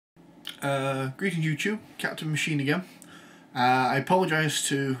Greetings YouTube, Captain Machine again. I apologise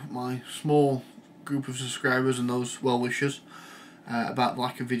to my small group of subscribers and those well-wishers about the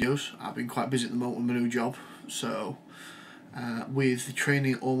lack of videos. I've been quite busy at the moment with my new job, so with the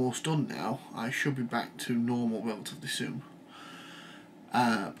training almost done now, I should be back to normal relatively soon.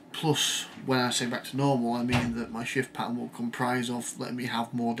 Plus, when I say back to normal, I mean that my shift pattern will comprise of letting me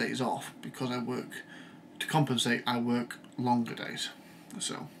have more days off, because to compensate, I work longer days.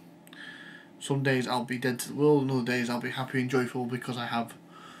 So some days I'll be dead to the world, and other days I'll be happy and joyful because I have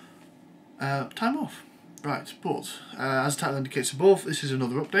time off. Right, but as the title indicates above, this is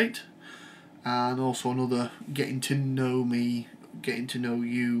another update, and also another getting to know me, getting to know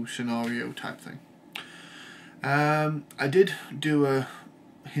you scenario type thing. I did do a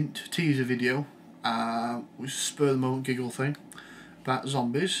hint teaser video, which is a spur of the moment giggle thing, about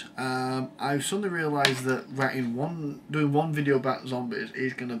zombies. I've suddenly realised that doing one video about zombies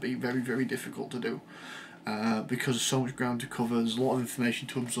is going to be very, very difficult to do, because there's so much ground to cover, there's a lot of information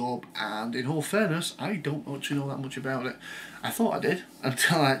to absorb, and in all fairness, I don't actually know that much about it. I thought I did,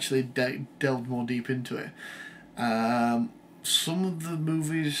 until I actually delved more deep into it. Some of the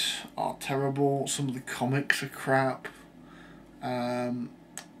movies are terrible, some of the comics are crap. The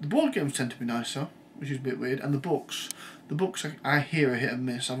board games tend to be nice though, which is a bit weird, and the books I hear are hit and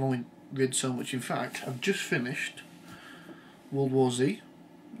miss. I've only read so much. In fact, I've just finished World War Z.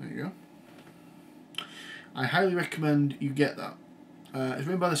 There you go. I highly recommend you get that. It's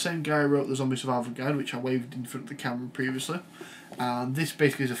written by the same guy who wrote the Zombie Survival Guide, which I waved in front of the camera previously, and this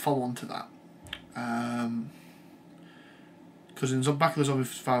basically is a follow-on to that. Because in the back of the Zombie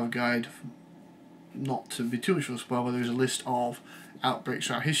Survival Guide, not to be too much of a spoiler, there is a list of outbreaks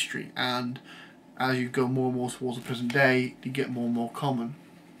throughout history, and as you go more and more towards the present day, you get more and more common,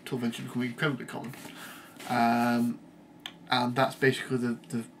 till eventually becoming incredibly common. And that's basically the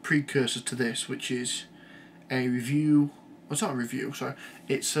precursor to this, which is a review. Well, it's not a review, sorry.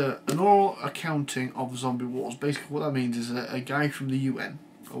 It's an oral accounting of the zombie wars. Basically, what that means is that a guy from the UN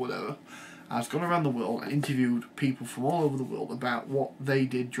or whatever has gone around the world and interviewed people from all over the world about what they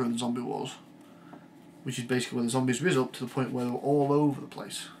did during the zombie wars, which is basically when the zombies rose up to the point where they were all over the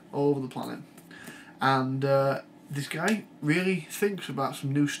place, all over the planet. And this guy really thinks about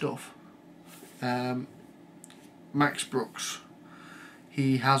some new stuff. Max Brooks.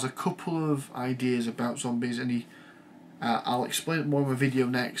 He has a couple of ideas about zombies, and I'll explain it more in my video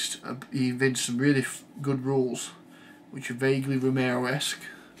next. He invented some really good rules, which are vaguely Romero-esque.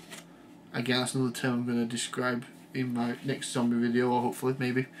 Again, that's another term I'm going to describe in my next zombie video, or hopefully,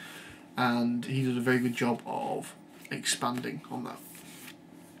 maybe. And he does a very good job of expanding on that.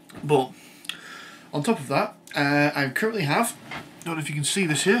 But on top of that, I currently have, don't know if you can see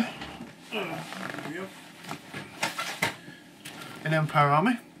this here, there we go, an Empire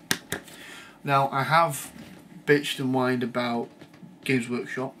Army. Now, I have bitched and whined about Games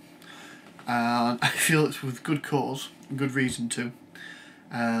Workshop, and I feel it's with good cause and good reason too.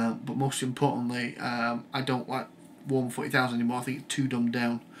 But most importantly, I don't like Warhammer 40,000 anymore. I think it's too dumbed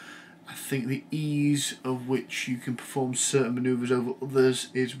down. I think the ease of which you can perform certain manoeuvres over others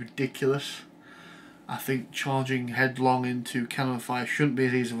is ridiculous. I think charging headlong into cannon fire shouldn't be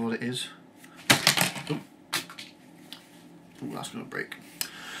as easy as what it is. Oh, that's going to break.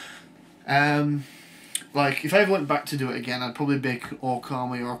 Like, if I ever went back to do it again, I'd probably make an Orc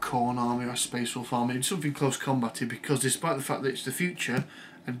Army or a Khorne Army or a Space Wolf Army, something close combaty, because despite the fact that it's the future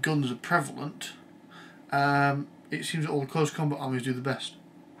and guns are prevalent, it seems that all the close combat armies do the best.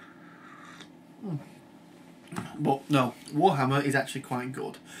 But no, Warhammer is actually quite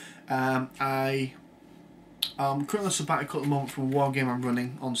good. I'm currently on sabbatical at the moment from a war game I'm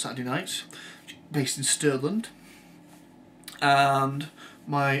running on Saturday nights, based in Stirland. And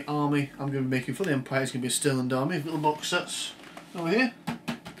my army I'm going to be making for the Empire is going to be a Stirland army, little box sets over here.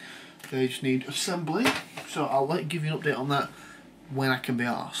 They just need assembly, so I'll give you an update on that when I can be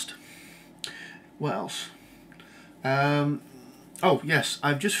asked. What else? Oh yes,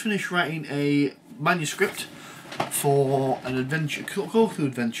 I've just finished writing a manuscript for an adventure, Call of Cthulhu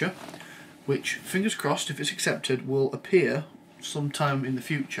adventure, which, fingers crossed, if it's accepted, will appear sometime in the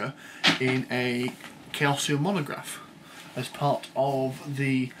future in a Chaosium monograph as part of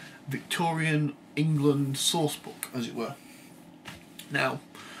the Victorian England source book, as it were. Now,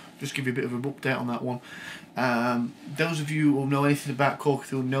 just give you a bit of an update on that one. Those of you who know anything about Call of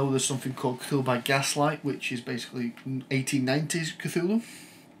Cthulhu know there's something called Cthulhu by Gaslight, which is basically 1890s Cthulhu.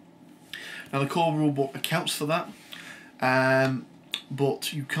 Now, the core rulebook accounts for that,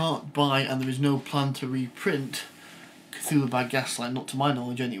 but you can't buy, and there is no plan to reprint Cthulhu by Gaslight, not to my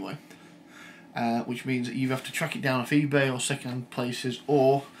knowledge anyway. which means that you have to track it down off eBay or second-hand places,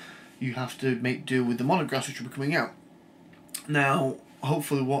 or you have to make do with the monographs which will be coming out. Now,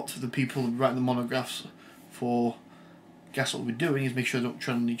 hopefully what the people writing the monographs for guess what we're doing is make sure they don't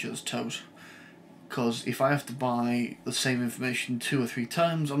tread on each other's toes. Because if I have to buy the same information 2 or 3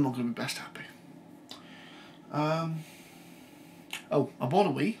 times, I'm not going to be best happy. Oh, I bought a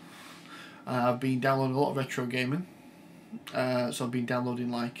Wii. I've been downloading a lot of retro gaming. So I've been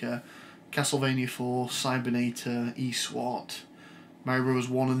downloading like Castlevania 4, Cybernator, eSWAT, Mario Bros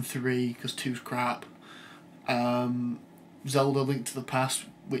 1 and 3 because 2's crap. Zelda Link to the Past,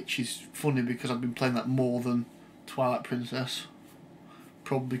 which is funny because I've been playing that more than Twilight Princess.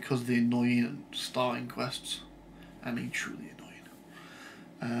 Probably because of the annoying starting quests. I mean, truly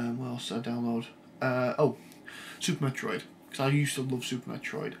annoying. What else did I download? Oh, Super Metroid. Because I used to love Super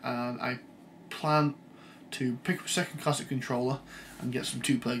Metroid. And I plan to pick up a second classic controller and get some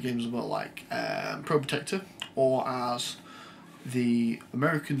 2-player games about like Pro Protector, or as the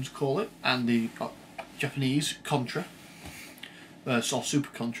Americans call it, and the Japanese, Contra. Super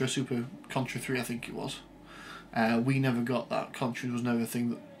Contra 3 I think it was. We never got that. Contra was never a thing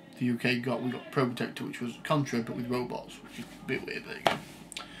that the UK got. We got Pro Protector, which was Contra but with robots, which is a bit weird. There you go.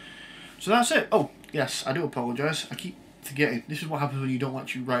 So that's it. Oh, yes, I do apologise. I keep forgetting. This is what happens when you don't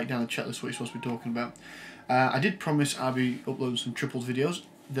actually write down a checklist what you're supposed to be talking about. I did promise I'll be uploading some Tripples videos.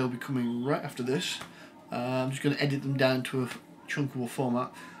 They'll be coming right after this. I'm just going to edit them down to a chunkable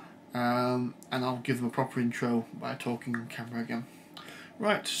format. And I'll give them a proper intro by talking on camera again.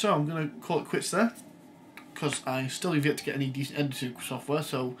 Right, so I'm going to call it quits there, because I still have yet to get any decent editing software,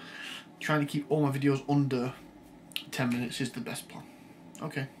 so trying to keep all my videos under 10 minutes is the best plan.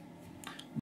 Okay.